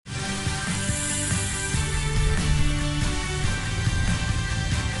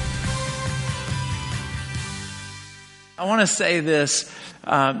I want to say this,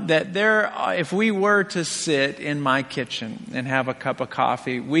 that if we were to sit in my kitchen and have a cup of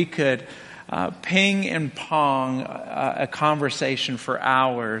coffee, we could ping and pong a conversation for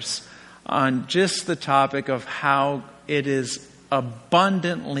hours on just the topic of how it is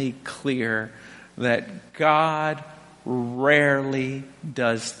abundantly clear that God rarely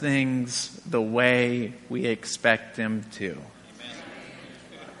does things the way we expect Him to.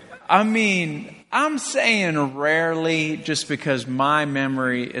 I mean, I'm saying rarely just because my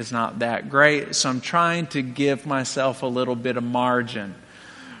memory is not that great, so I'm trying to give myself a little bit of margin.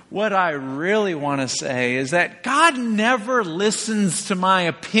 What I really want to say is that God never listens to my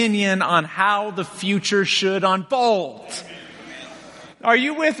opinion on how the future should unfold. Are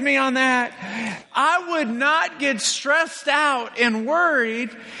you with me on that? I would not get stressed out and worried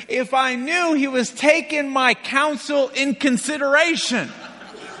if I knew He was taking my counsel in consideration.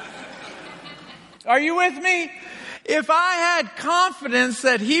 Are you with me? If I had confidence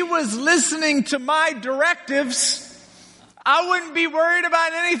that He was listening to my directives, I wouldn't be worried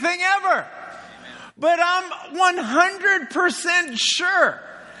about anything ever. But I'm 100% sure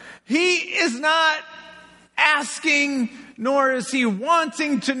He is not asking, nor is He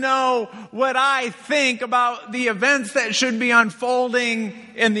wanting to know what I think about the events that should be unfolding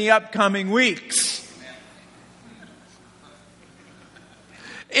in the upcoming weeks.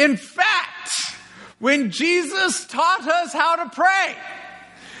 In fact, when Jesus taught us how to pray,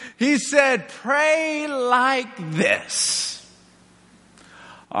 He said, pray like this.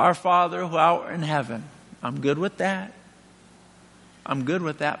 Our Father who art in heaven. I'm good with that. I'm good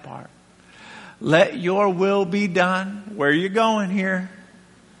with that part. Let your will be done. Where are you going here?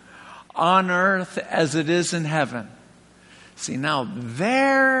 On earth as it is in heaven. See, now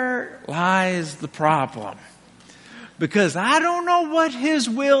there lies the problem. Because I don't know what His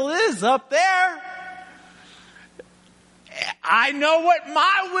will is up there. I know what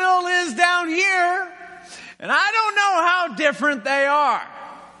my will is down here. And I don't know how different they are.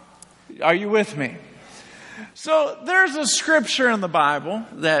 Are you with me? So there's a scripture in the Bible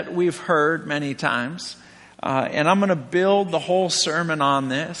that we've heard many times. And I'm going to build the whole sermon on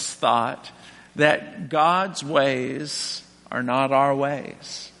this thought that God's ways are not our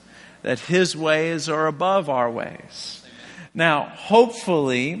ways. That His ways are above our ways. Now,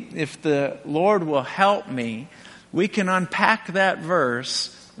 hopefully, if the Lord will help me, we can unpack that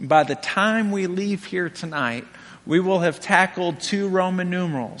verse. By the time we leave here tonight, we will have tackled 2 Roman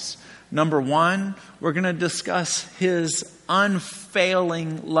numerals. Number 1, we're going to discuss His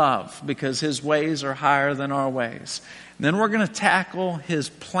unfailing love because His ways are higher than our ways. And then we're going to tackle His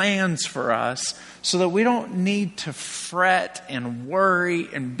plans for us so that we don't need to fret and worry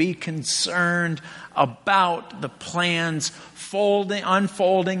and be concerned about the plans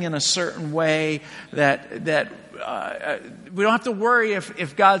unfolding in a certain way that we don't have to worry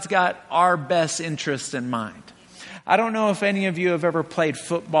if God's got our best interest in mind. I don't know if any of you have ever played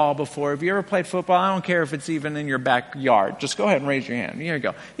football before. Have you ever played football? I don't care if it's even in your backyard. Just go ahead and raise your hand. Here you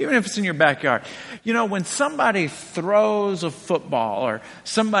go. Even if it's in your backyard. You know, when somebody throws a football or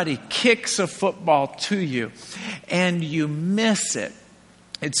somebody kicks a football to you and you miss it,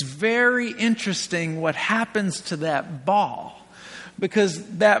 it's very interesting what happens to that ball. Because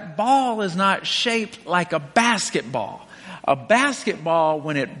that ball is not shaped like a basketball. A basketball,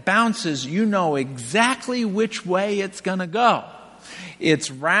 when it bounces, you know exactly which way it's going to go.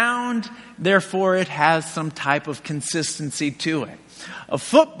 It's round, therefore it has some type of consistency to it. A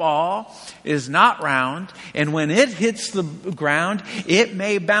football is not round, and when it hits the ground, it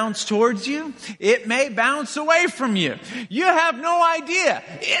may bounce towards you, it may bounce away from you. You have no idea.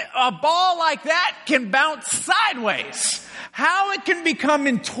 A ball like that can bounce sideways. How it can be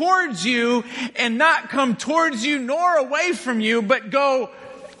coming towards you and not come towards you nor away from you, but go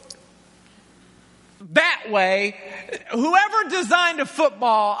that way. Whoever designed a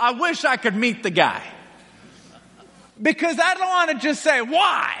football, I wish I could meet the guy. Because I don't want to just say,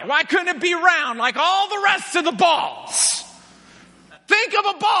 why? Why couldn't it be round like all the rest of the balls? Think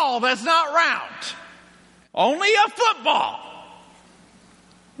of a ball that's not round. Only a football.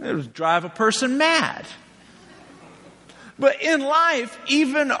 It would drive a person mad. But in life,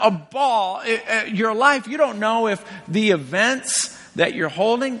 even a ball, your life, you don't know if the events that you're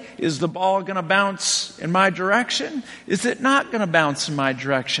holding, is the ball going to bounce in my direction? Is it not going to bounce in my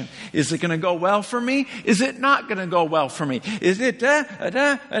direction? Is it going to go well for me? Is it not going to go well for me? Is it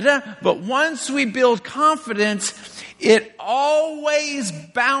But once we build confidence, it always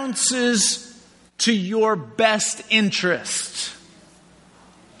bounces to your best interest.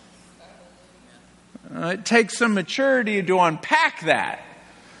 It takes some maturity to unpack that,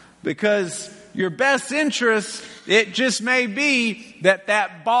 because your best interest, it just may be that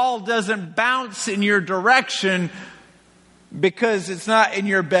that ball doesn't bounce in your direction because it's not in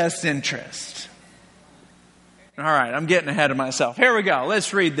your best interest. All right, I'm getting ahead of myself. Here we go.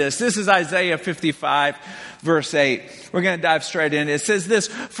 Let's read this. This is Isaiah 55, verse 8. We're going to dive straight in. It says this,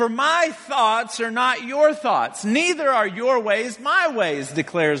 "For my thoughts are not your thoughts, neither are your ways my ways,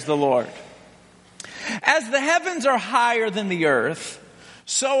 declares the Lord. As the heavens are higher than the earth,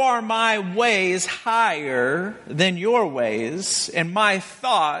 so are my ways higher than your ways, and my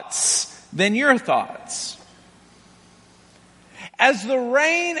thoughts than your thoughts. As the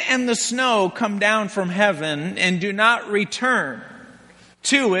rain and the snow come down from heaven and do not return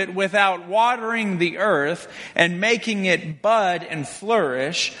to it without watering the earth and making it bud and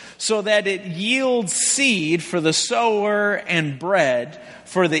flourish, so that it yields seed for the sower and bread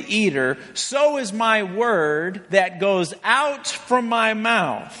for the eater, so is my word that goes out from my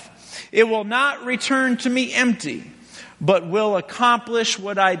mouth. It will not return to me empty, but will accomplish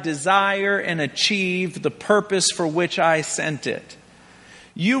what I desire and achieve the purpose for which I sent it.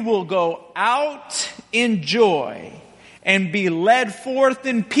 You will go out in joy and be led forth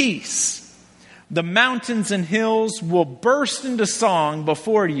in peace. The mountains and hills will burst into song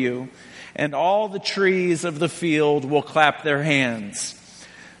before you, and all the trees of the field will clap their hands."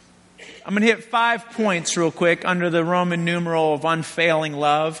 I'm going to hit 5 points real quick under the Roman numeral of unfailing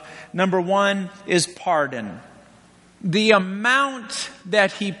love. Number 1 is pardon. The amount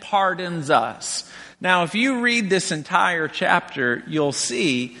that he pardons us. Now, if you read this entire chapter, you'll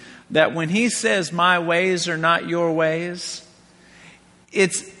see that when he says, "My ways are not your ways,"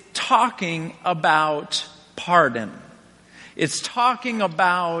 it's talking about pardon. It's talking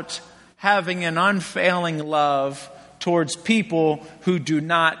about having an unfailing love towards people who do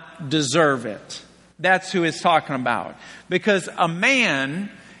not deserve it. That's who it's talking about. Because a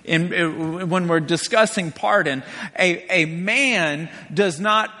man, when we're discussing pardon, a man does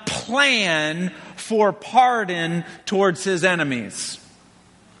not plan for pardon towards his enemies.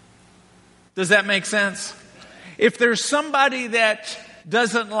 Does that make sense? If there's somebody that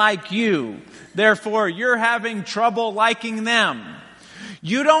doesn't like you, therefore you're having trouble liking them,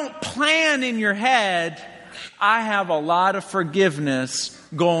 you don't plan in your head, "I have a lot of forgiveness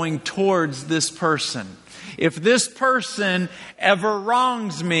going towards this person. If this person ever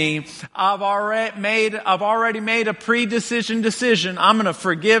wrongs me, I've already made a decision. I'm going to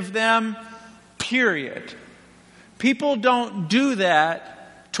forgive them, period." People don't do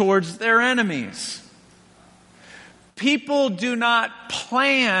that towards their enemies. People do not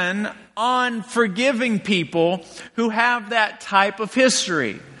plan on forgiving people who have that type of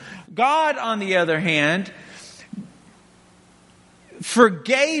history. God, on the other hand,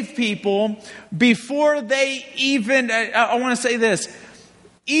 forgave people before they even, I want to say this,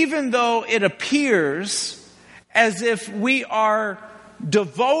 even though it appears as if we are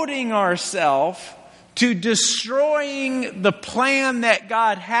devoting ourselves to destroying the plan that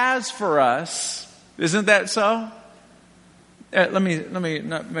God has for us. Isn't that so? Let me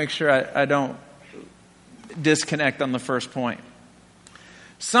make sure I don't disconnect on the first point.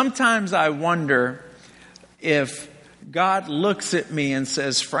 Sometimes I wonder if God looks at me and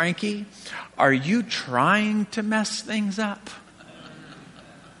says, "Frankie, are you trying to mess things up?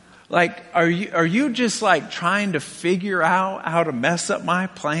 Like, are you just like trying to figure out how to mess up my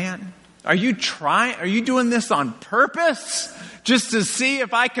plan? Are you doing this on purpose just to see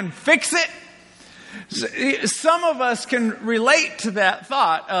if I can fix it?" Some of us can relate to that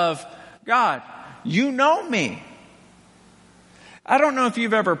thought of, "God, you know me." I don't know if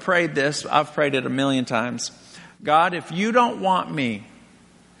you've ever prayed this. I've prayed it a million times. "God, if you don't want me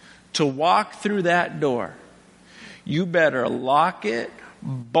to walk through that door, you better lock it,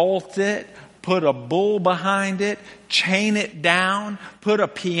 bolt it, put a bull behind it, chain it down, put a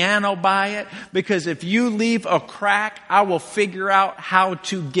piano by it, because if you leave a crack, I will figure out how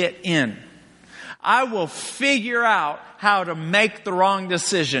to get in. I will figure out how to make the wrong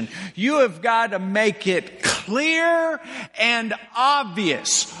decision. You have got to make it clear and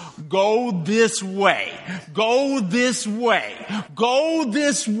obvious. Go this way. Go this way. Go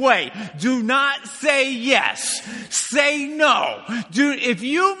this way. Do not say yes. Say no. If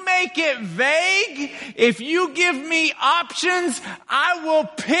you make it vague, if you give me options, I will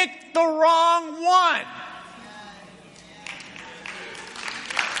pick the wrong one."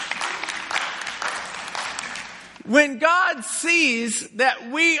 When God sees that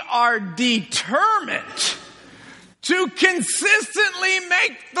we are determined to consistently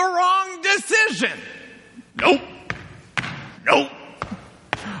make the wrong decision, nope,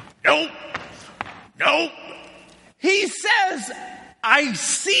 He says, I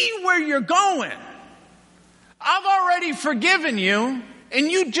see where you're going. I've already forgiven you,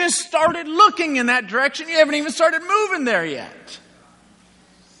 and you just started looking in that direction. You haven't even started moving there yet.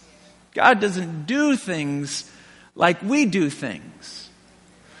 God doesn't do things like we do things.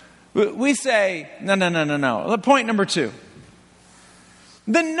 We say, no. Point number 2.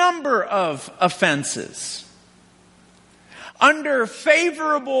 The number of offenses. Under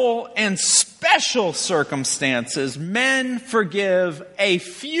favorable and special circumstances, men forgive a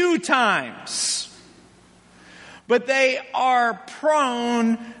few times. But they are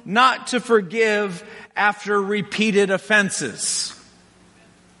prone not to forgive after repeated offenses.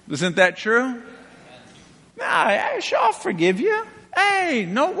 Isn't that true? I'll forgive you. Hey,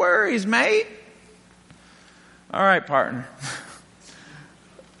 no worries, mate. All right, partner.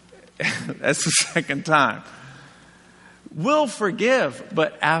 That's the second time. We'll forgive,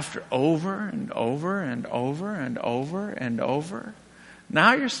 but after over and over and over and over and over,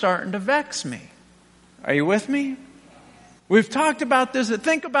 now you're starting to vex me. Are you with me? We've talked about this.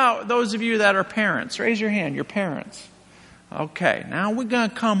 Think about those of you that are parents. Raise your hand, your parents. Okay, now we're going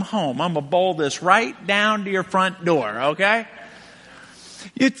to come home. I'm going to bowl this right down to your front door, okay?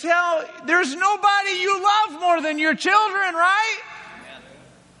 There's nobody you love more than your children, right?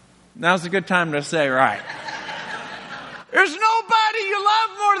 Now's a good time to say right. There's nobody you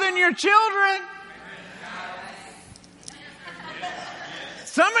love more than your children.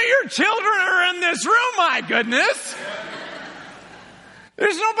 Some of your children are in this room, my goodness.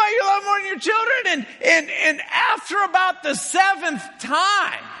 There's nobody you love more than your children. And after about the 7th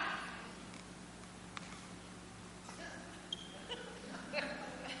time,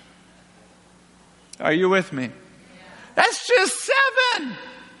 are you with me? That's just 7.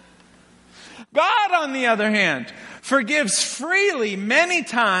 God, on the other hand, forgives freely many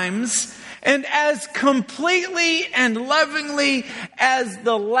times and as completely and lovingly as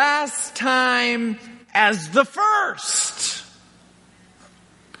the last time as the first.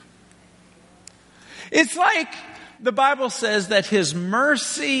 It's like the Bible says that His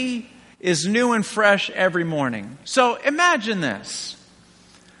mercy is new and fresh every morning. So imagine this.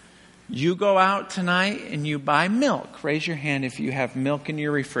 You go out tonight and you buy milk. Raise your hand if you have milk in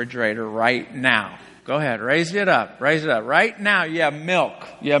your refrigerator right now. Go ahead. Raise it up. Raise it up. Right now you have milk.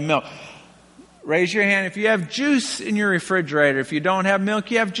 You have milk. Raise your hand if you have juice in your refrigerator. If you don't have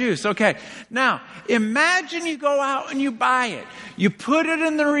milk, you have juice. Okay. Now, imagine you go out and you buy it. You put it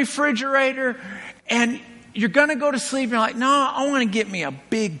in the refrigerator and you're going to go to sleep. And you're like, no, I want to get me a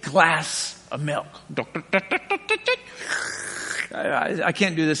big glass of milk. I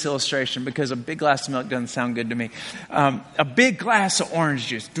can't do this illustration because a big glass of milk doesn't sound good to me. A big glass of orange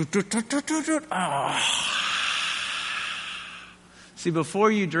juice. Oh. See,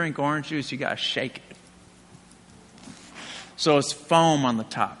 before you drink orange juice, you got to shake it. So it's foam on the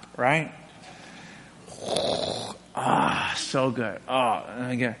top, right? So good.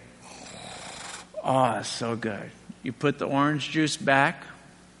 Again. So good. You put the orange juice back.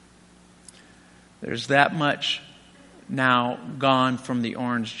 There's that much now gone from the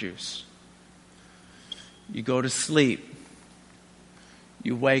orange juice. You go to sleep.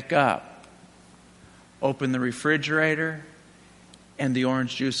 You wake up. Open the refrigerator. And the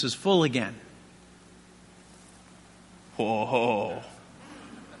orange juice is full again. Whoa.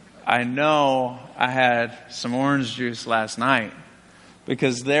 I know I had some orange juice last night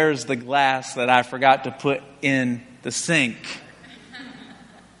because there's the glass that I forgot to put in the sink.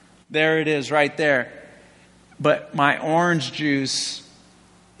 There it is right there. But my orange juice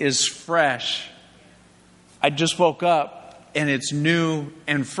is fresh. I just woke up and it's new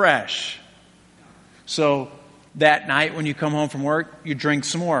and fresh. So that night when you come home from work, you drink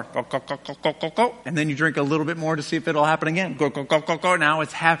some more. Go. And then you drink a little bit more to see if it'll happen again. Go. Now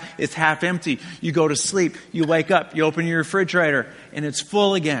it's half empty. You go to sleep. You wake up. You open your refrigerator and it's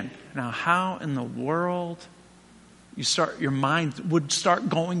full again. Now how in the world your mind would start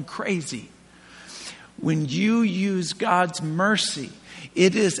going crazy? When you use God's mercy,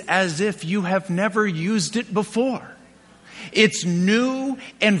 it is as if you have never used it before. It's new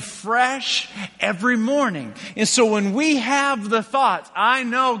and fresh every morning. And so when we have the thoughts, I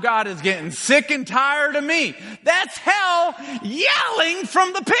know God is getting sick and tired of me. That's hell yelling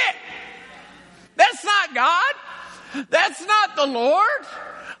from the pit. That's not God. That's not the Lord.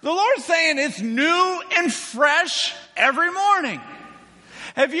 The Lord's saying it's new and fresh every morning.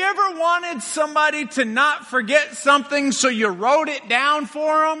 Have you ever wanted somebody to not forget something so you wrote it down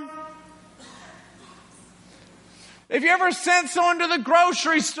for them? Have you ever sent someone to the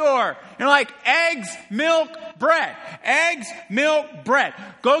grocery store? You're like, eggs, milk, bread. Eggs, milk, bread.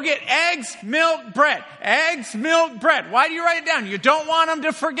 Go get eggs, milk, bread. Eggs, milk, bread. Why do you write it down? You don't want them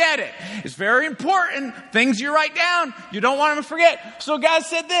to forget it. It's very important. Things you write down, you don't want them to forget. So God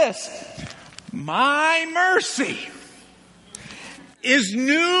said this, my mercy is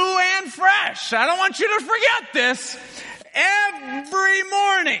new and fresh. I don't want you to forget this. Every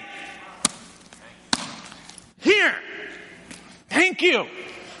morning. Here. Thank you.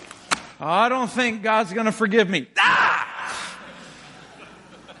 Oh, I don't think God's going to forgive me.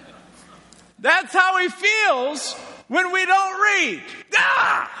 That's how he feels when we don't read.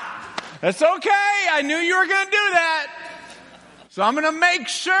 That's okay. I knew you were going to do that. So I'm going to make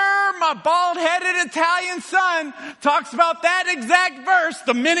sure my bald-headed Italian son talks about that exact verse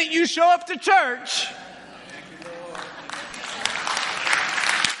the minute you show up to church.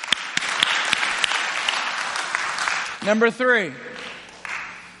 Number 3.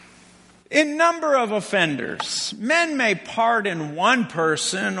 In number of offenders, men may pardon one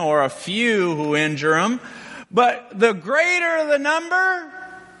person or a few who injure them, but the greater the number,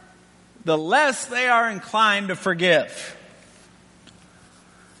 the less they are inclined to forgive.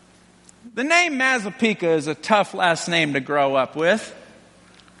 The name Mazepika is a tough last name to grow up with.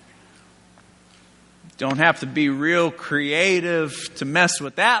 Don't have to be real creative to mess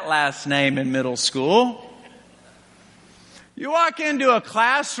with that last name in middle school. You walk into a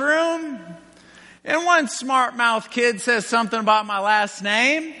classroom and one smart mouth kid says something about my last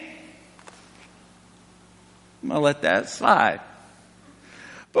name. I'm going to let that slide.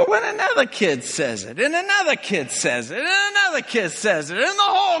 But when another kid says it, and another kid says it, and another kid says it, and the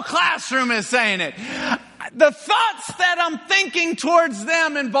whole classroom is saying it, the thoughts that I'm thinking towards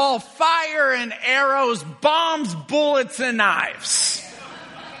them involve fire and arrows, bombs, bullets, and knives.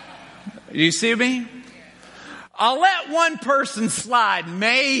 You see me? I'll let one person slide,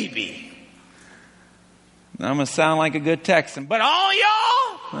 maybe. I'm going to sound like a good Texan, but all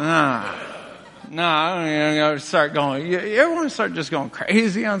y'all? No, I don't start going. You ever want to start just going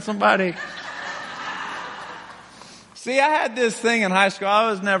crazy on somebody? See, I had this thing in high school.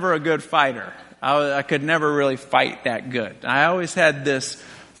 I was never a good fighter. I could never really fight that good. I always had this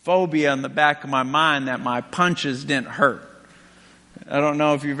phobia in the back of my mind that my punches didn't hurt. I don't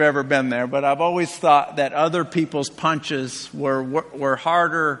know if you've ever been there, but I've always thought that other people's punches were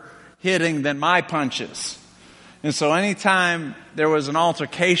harder hitting than my punches. And so anytime there was an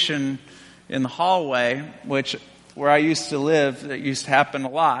altercation in the hallway, where I used to live, that used to happen a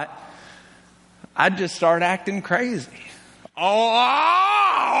lot, I'd just start acting crazy.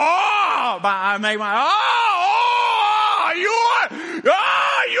 I make my, you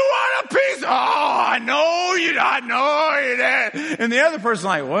want a piece? I know you did. And the other person's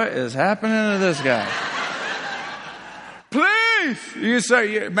like, what is happening to this guy? Please,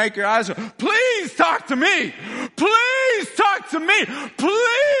 you make your eyes, please talk to me. Please talk to me.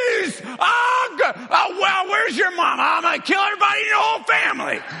 Please. Well, where's your mom? I'm going to kill everybody in your whole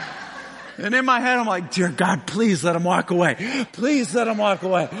family. And in my head, I'm like, dear God, please let him walk away. Please let him walk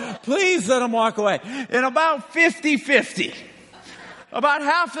away. Please let him walk away. And about 50-50. About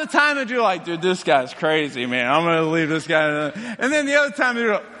half the time I do like, dude, this guy's crazy, man. I'm going to leave this guy. And then the other time I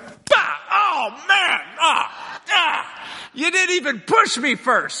do, oh, man. You didn't even push me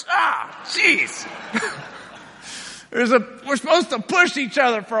first. Jeez. We're supposed to push each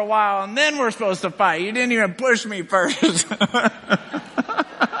other for a while, and then we're supposed to fight. You didn't even push me first.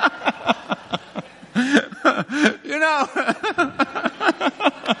 You know.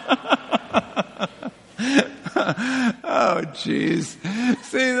 Oh, jeez.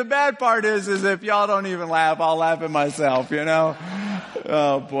 See, the bad part is if y'all don't even laugh, I'll laugh at myself, you know.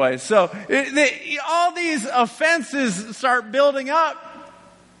 Oh, boy. So all these offenses start building up.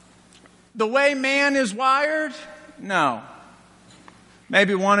 The way man is wired, no.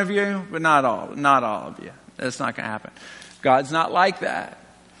 Maybe one of you, but not all of you. That's not going to happen. God's not like that.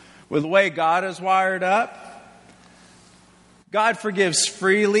 With the way God is wired up, God forgives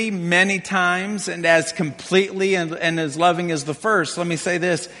freely many times and as completely and as loving as the first. Let me say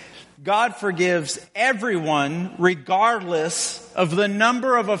this. God forgives everyone regardless of the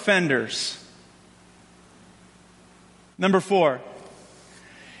number of offenders. Number 4.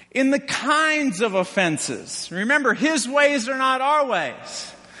 In the kinds of offenses. Remember, his ways are not our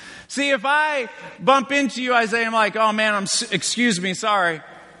ways. See, if I bump into you, Isaiah, I'm like, oh man, excuse me, sorry.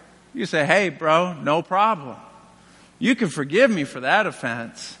 You say, hey bro, no problem. You can forgive me for that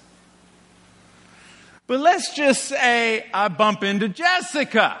offense. But let's just say I bump into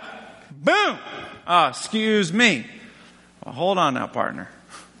Jessica. Boom. Oh, excuse me. Well, hold on now, partner.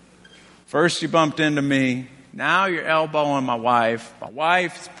 First you bumped into me, Now you're elbowing my wife. My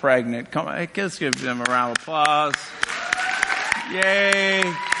wife's pregnant. Come on, let's give them a round of applause. Yay.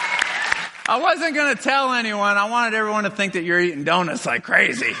 I wasn't going to tell anyone. I wanted everyone to think that you're eating donuts like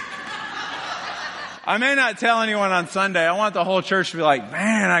crazy. I may not tell anyone on Sunday. I want the whole church to be like,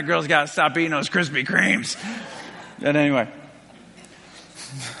 man, that girl's got to stop eating those Krispy Kremes. But anyway.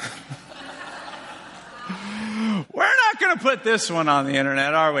 We're not going to put this one on the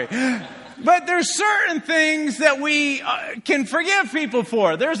internet, are we? But there's certain things that we can forgive people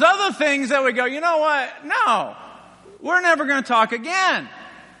for. There's other things that we go, you know what? No, we're never going to talk again.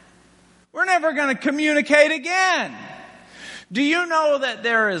 We're never going to communicate again. Do you know that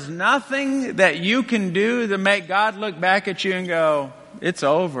there is nothing that you can do to make God look back at you and go, it's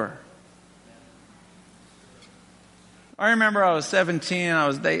over? I remember I was 17, I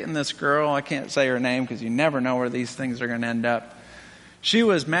was dating this girl. I can't say her name because you never know where these things are going to end up. She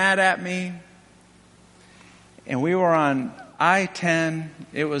was mad at me. And we were on I-10.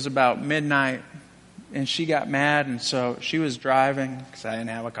 It was about midnight. And she got mad, and so she was driving, because I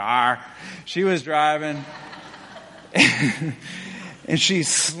didn't have a car. She was driving. And she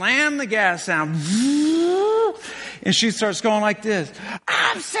slammed the gas down. And she starts going like this.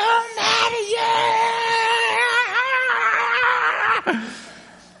 I'm so mad at you!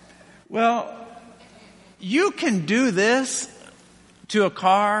 Well, you can do this to a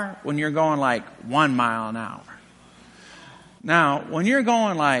car when you're going like 1 mile an hour. Now, when you're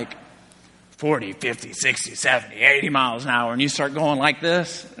going like 40, 50, 60, 70, 80 miles an hour, and you start going like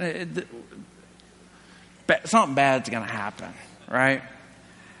this, something bad's going to happen, right?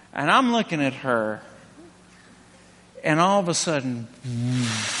 And I'm looking at her, and all of a sudden,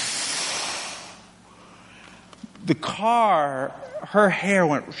 the car, her hair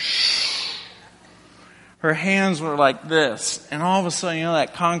went, her hands were like this, and all of a sudden, you know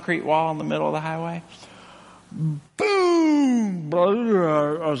that concrete wall in the middle of the highway? Boom!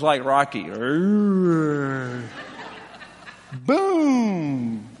 I was like Rocky. Boom!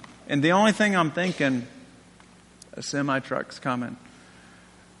 And the only thing I'm thinking, a semi-truck's coming.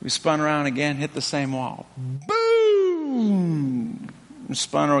 We spun around again, hit the same wall. Boom! And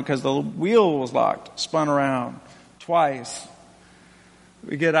spun around because the wheel was locked. Spun around twice.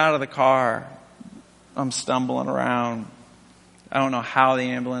 We get out of the car. I'm stumbling around. I don't know how the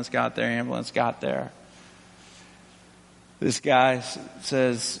ambulance got there. Ambulance got there. This guy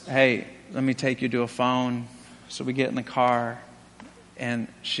says, hey, let me take you to a phone. So we get in the car, and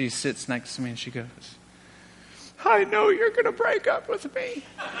she sits next to me, and she goes, I know you're going to break up with me.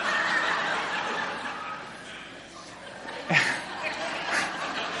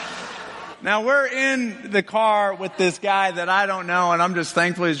 Now, we're in the car with this guy that I don't know, and I'm just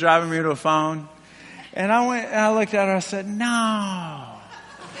thankful he's driving me to a phone. And I went and I looked at her, I said, no.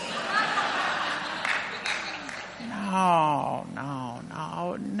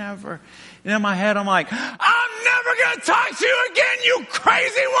 No, never. And in my head, I'm like, I'm never going to talk to you again, you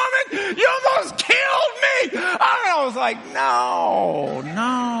crazy woman. You almost killed me. I was like, no.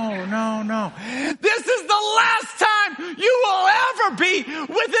 This is the last time you will ever be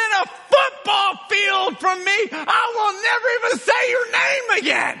within a football field from me. I will never even say your name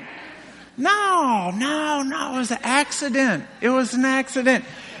again. No. It was an accident.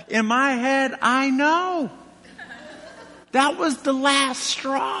 In my head, I know. That was the last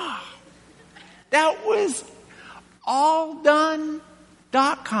straw. That was alldone.com.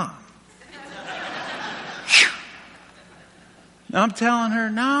 Now I'm telling her,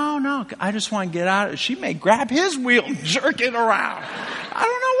 no, I just want to get out. She may grab his wheel and jerk it around. I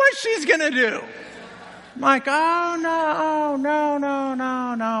don't know what she's going to do. I'm like, oh,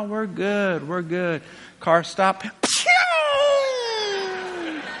 no, we're good. Car stopped.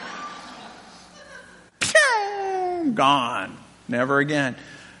 Gone. Never again.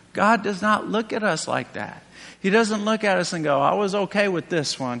 God does not look at us like that. He doesn't look at us and go, I was okay with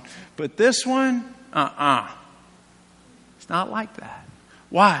this one, but this one, It's not like that.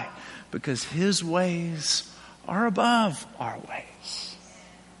 Why? Because His ways are above our ways.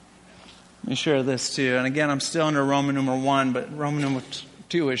 Let me share this too. And again, I'm still under Roman number 1, but Roman number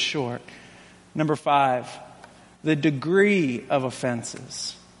 2 is short. Number 5, the degree of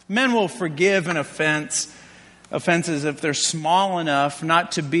offenses. Men will forgive an offenses if they're small enough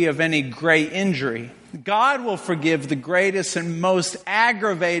not to be of any great injury. God will forgive the greatest and most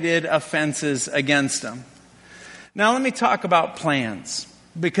aggravated offenses against them. Now let me talk about plans,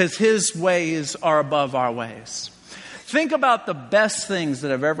 because His ways are above our ways. Think about the best things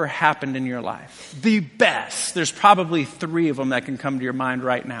that have ever happened in your life. The best. There's probably 3 of them that can come to your mind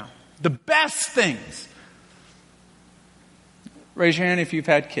right now. The best things. Raise your hand if you've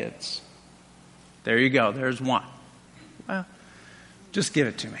had kids. There you go. There's one. Well, just give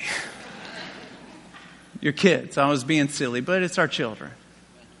it to me. Your kids. I was being silly, but it's our children.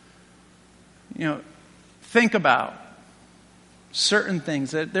 Think about certain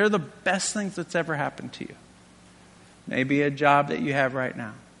things that they're the best things that's ever happened to you. Maybe a job that you have right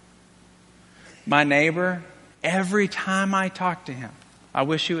now. My neighbor, every time I talk to him, I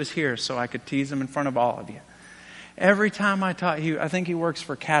wish he was here so I could tease him in front of all of you. Every time I talk, I think he works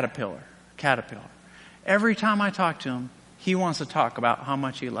for Caterpillar. Every time I talk to him, he wants to talk about how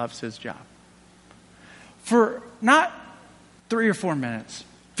much he loves his job. For not 3 or 4 minutes,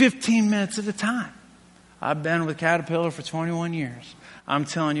 15 minutes at a time. I've been with Caterpillar for 21 years. I'm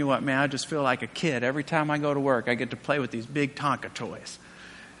telling you what, man, I just feel like a kid. Every time I go to work, I get to play with these big Tonka toys.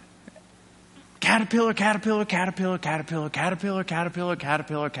 Caterpillar, Caterpillar, Caterpillar, Caterpillar, Caterpillar, Caterpillar,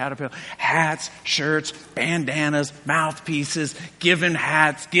 Caterpillar, Caterpillar. Hats, shirts, bandanas, mouthpieces, giving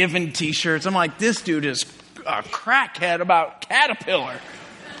hats, giving t-shirts. I'm like, this dude is a crackhead about Caterpillar.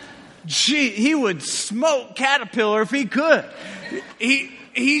 Gee, he would smoke Caterpillar if he could.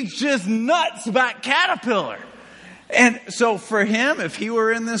 He's just nuts about Caterpillar. And so for him, if he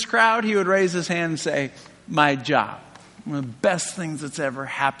were in this crowd, he would raise his hand and say, my job. One of the best things that's ever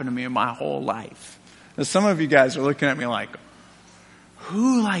happened to me in my whole life. Now, some of you guys are looking at me like,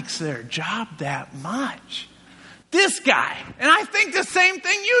 who likes their job that much? This guy. And I think the same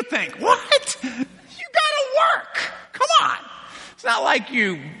thing you think. What? You gotta work. Come on. It's not like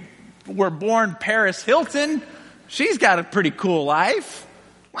you were born Paris Hilton. She's got a pretty cool life.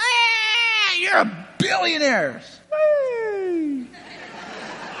 You're a billionaire.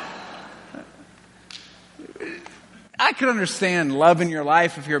 I could understand loving your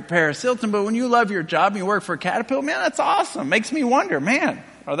life if you're Paris Hilton, but when you love your job and you work for Caterpillar, man, that's awesome. Makes me wonder, man,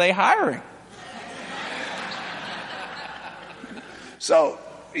 are they hiring? So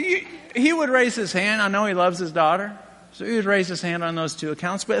he would raise his hand. I know he loves his daughter. So he would raise his hand on those 2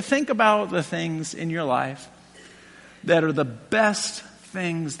 accounts. But think about the things in your life that are the best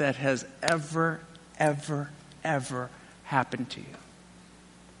things that has ever happened to you.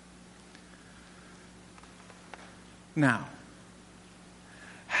 Now,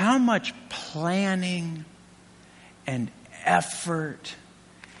 how much planning and effort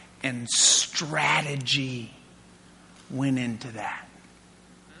and strategy went into that?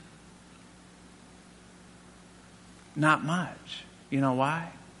 Not much. You know why?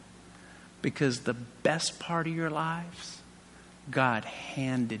 Because the best part of your lives, God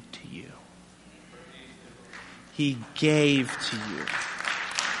handed to you. He gave to you.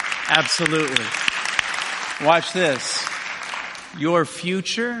 Absolutely. Watch this. Your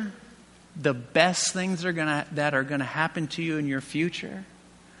future, the best things that are gonna happen to you in your future,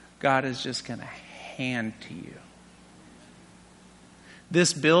 God is just gonna hand to you.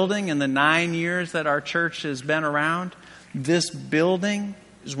 This building, in the 9 years that our church has been around, this building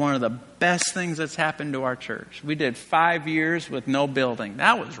is one of the best things that's happened to our church. We did 5 years with no building.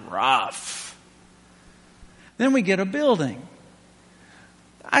 That was rough. Then we get a building.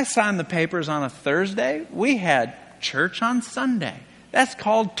 I signed the papers on a Thursday. We had church on Sunday. That's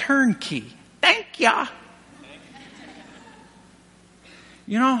called turnkey. Thank ya.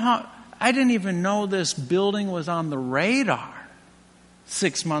 You know how I didn't even know this building was on the radar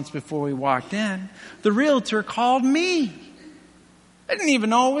 6 months before we walked in. The realtor called me. I didn't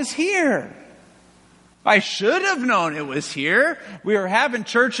even know it was here. I should have known it was here. We were having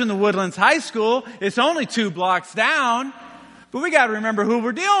church in the Woodlands High School. It's only 2 blocks down. But we got to remember who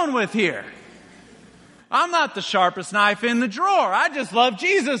we're dealing with here. I'm not the sharpest knife in the drawer. I just love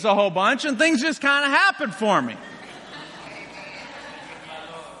Jesus a whole bunch and things just kind of happen for me.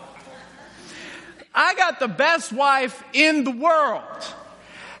 I got the best wife in the world.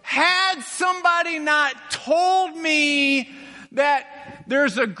 Had somebody not told me that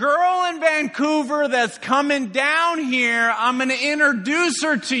there's a girl in Vancouver that's coming down here, I'm going to introduce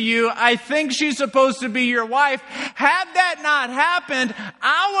her to you. I think she's supposed to be your wife. Had that not happened,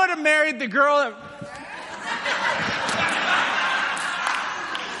 I would have married the girl that...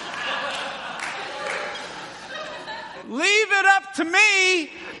 Leave it up to me,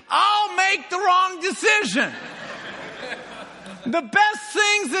 I'll make the wrong decision. The best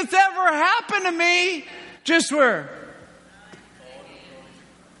things that's ever happened to me just were...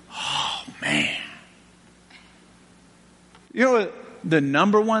 Oh, man. You know what the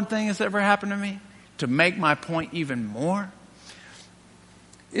number one thing that's ever happened to me, to make my point even more,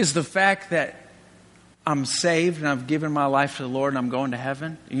 is the fact that I'm saved and I've given my life to the Lord and I'm going to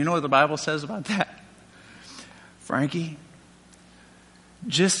heaven. You know what the Bible says about that? Frankie,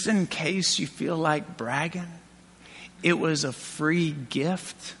 just in case you feel like bragging, it was a free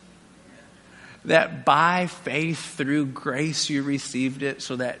gift. that by faith through grace you received it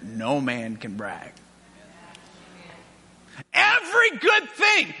so that no man can brag. Every good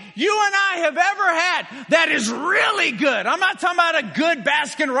thing you and I have ever had that is really good. I'm not talking about a good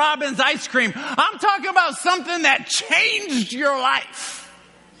Baskin Robbins ice cream. I'm talking about something that changed your life.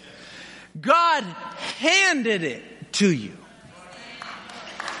 God handed it to you.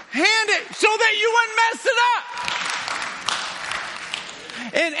 Hand it so that you wouldn't mess it up.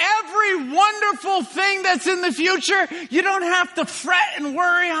 And every wonderful thing that's in the future, you don't have to fret and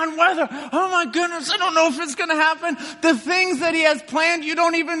worry on whether, oh my goodness, I don't know if it's going to happen. The things that He has planned, you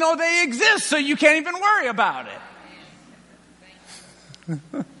don't even know they exist, so you can't even worry about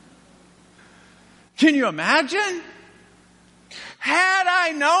it. Can you imagine? Had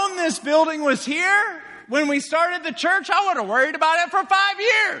I known this building was here when we started the church, I would have worried about it for 5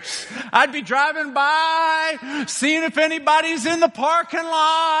 years. I'd be driving by, seeing if anybody's in the parking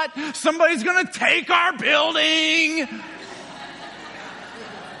lot. Somebody's going to take our building.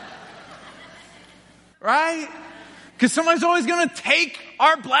 Right? Because somebody's always going to take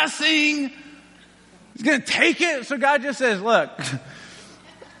our blessing. He's going to take it. So God just says, look,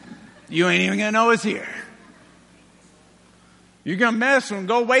 you ain't even going to know it's here. You're going to mess and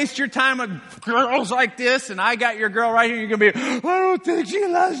go waste your time with girls like this, and I got your girl right here. You're going to be, I don't think she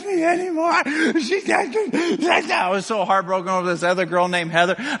loves me anymore. I was so heartbroken over this other girl named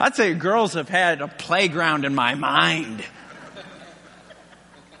Heather. I'd say girls have had a playground in my mind.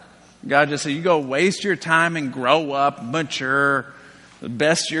 God just said, you go waste your time and grow up, mature. The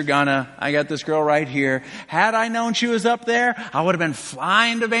best you're gonna. I got this girl right here. Had I known she was up there, I would have been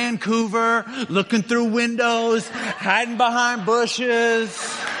flying to Vancouver, looking through windows, hiding behind bushes.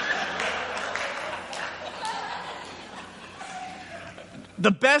 The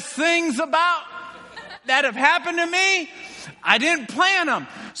best things about that have happened to me, I didn't plan them.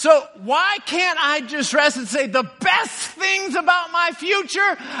 So why can't I just rest and say the best things about my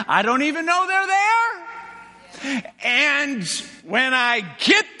future, I don't even know they're there? And when I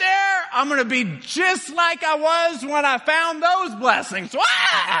get there, I'm going to be just like I was when I found those blessings.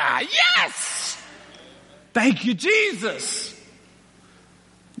 Yes! Thank you, Jesus.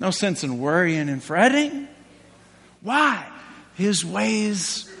 No sense in worrying and fretting. Why? His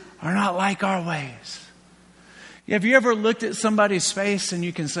ways are not like our ways. Have you ever looked at somebody's face and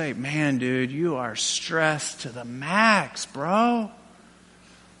you can say, man, dude, you are stressed to the max, bro?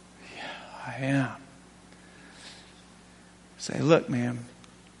 Yeah, I am. Say, look, man,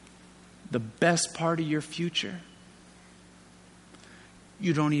 the best part of your future,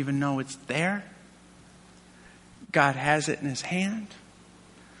 you don't even know it's there. God has it in His hand.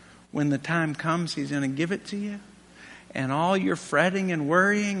 When the time comes, He's going to give it to you. And all your fretting and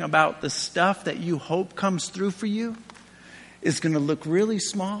worrying about the stuff that you hope comes through for you is going to look really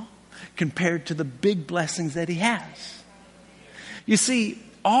small compared to the big blessings that He has. You see,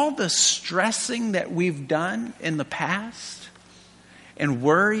 all the stressing that we've done in the past and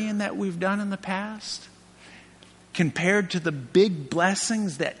worrying that we've done in the past, compared to the big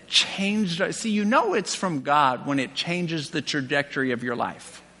blessings that changed. See, you know it's from God when it changes the trajectory of your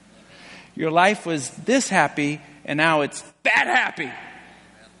life. Your life was this happy, and now it's that happy.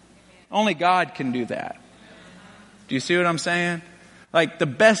 Only God can do that. Do you see what I'm saying? Like, the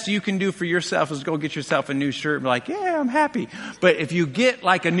best you can do for yourself is go get yourself a new shirt and be like, yeah, I'm happy. But if you get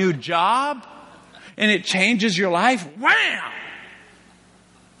like a new job and it changes your life, wham!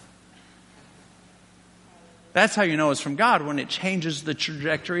 That's how you know it's from God, when it changes the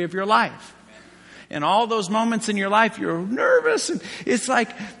trajectory of your life. In all those moments in your life, you're nervous, and it's like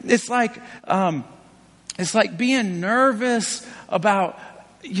being nervous about,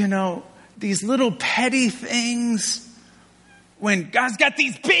 these little petty things when God's got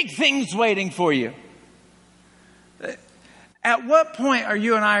these big things waiting for you. At what point are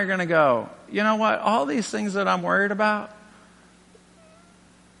you and I going to go, you know what, all these things that I'm worried about,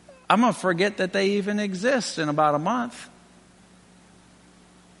 I'm going to forget that they even exist in about a month.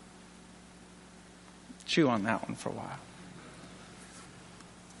 Chew on that one for a while.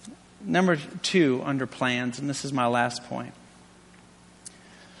 Number 2 under plans, and this is my last point.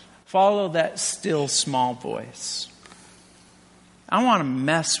 Follow that still small voice. I want to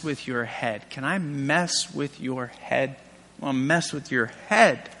mess with your head. Can I mess with your head? I want to mess with your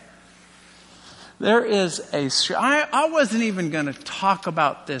head. There is I wasn't even going to talk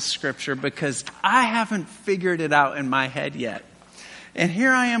about this scripture because I haven't figured it out in my head yet. And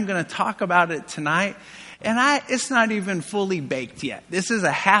here I am going to talk about it tonight. And it's not even fully baked yet. This is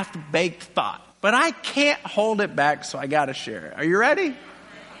a half-baked thought. But I can't hold it back, so I got to share it. Are you ready?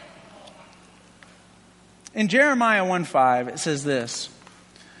 In Jeremiah 1:5, it says this.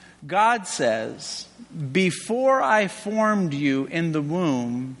 God says, before I formed you in the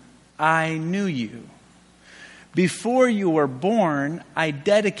womb, I knew you. Before you were born, I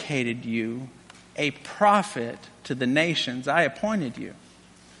dedicated you a prophet to the nations. I appointed you.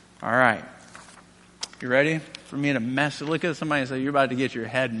 All right. You ready for me to mess? Look at somebody and say, you're about to get your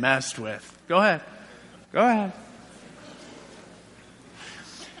head messed with. Go ahead. Go ahead.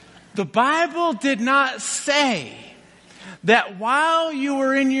 The Bible did not say that while you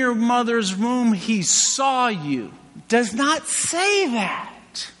were in your mother's womb, He saw you. It does not say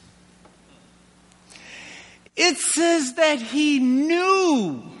that. It says that He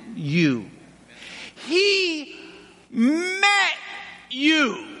knew you. He met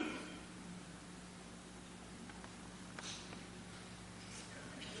you.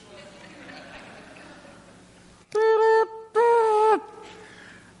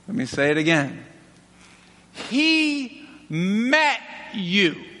 Let me say it again. He met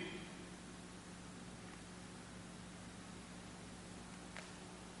you.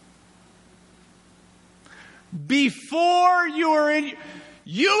 Before you were in,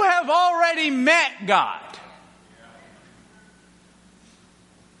 you have already met God.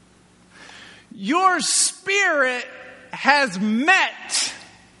 Your spirit has met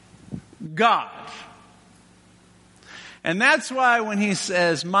God. And that's why when He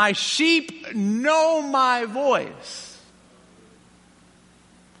says, my sheep know my voice,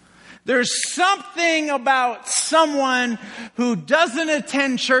 there's something about someone who doesn't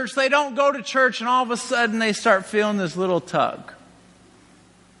attend church, they don't go to church, and all of a sudden they start feeling this little tug.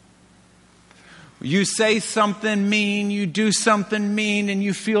 You say something mean, you do something mean, and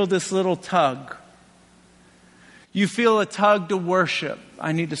you feel this little tug. You feel a tug to worship.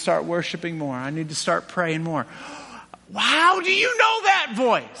 I need to start worshiping more. I need to start praying more. How do you know that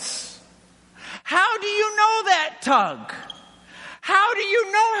voice? How do you know that tug? How do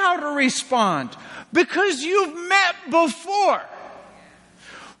you know how to respond? Because you've met before.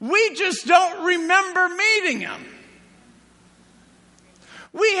 We just don't remember meeting Him.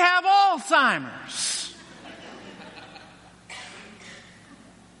 We have Alzheimer's.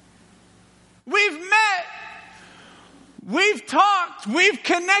 We've met. We've talked. We've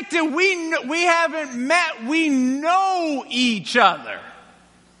connected. We haven't met. We know each other.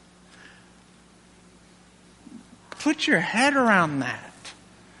 Put your head around that.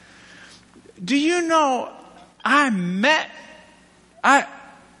 Do you know, I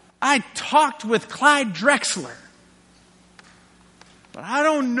talked with Clyde Drexler. But I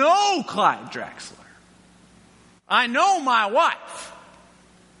don't know Clyde Drexler. I know my wife.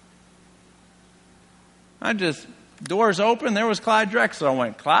 Doors open, there was Clyde Drexler. I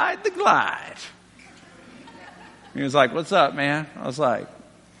went, Clyde the Glide. He was like, what's up, man? I was like,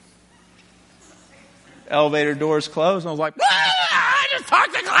 elevator doors closed. And I was like, I just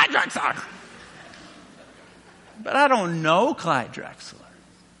talked to Clyde Drexler. But I don't know Clyde Drexler.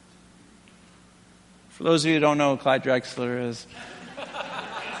 For those of you who don't know who Clyde Drexler is,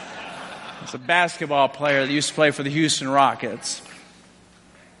 he's a basketball player that used to play for the Houston Rockets.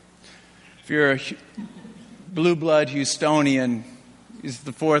 If you're a blue blood Houstonian, he's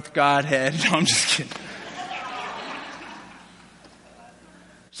the fourth Godhead. No, I'm just kidding.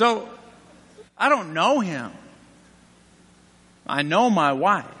 So, I don't know him. I know my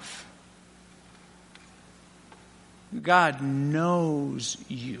wife. God knows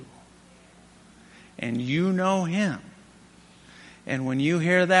you. And you know Him. And when you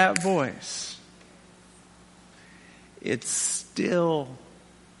hear that voice, it's still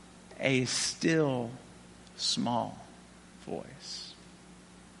a small voice.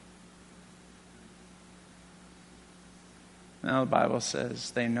 Now the Bible says,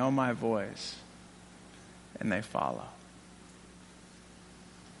 they know my voice and they follow.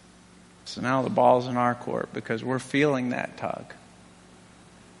 So now the ball's in our court because we're feeling that tug.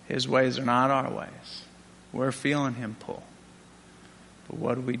 His ways are not our ways. We're feeling Him pull. But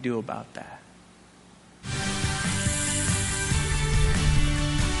what do we do about that?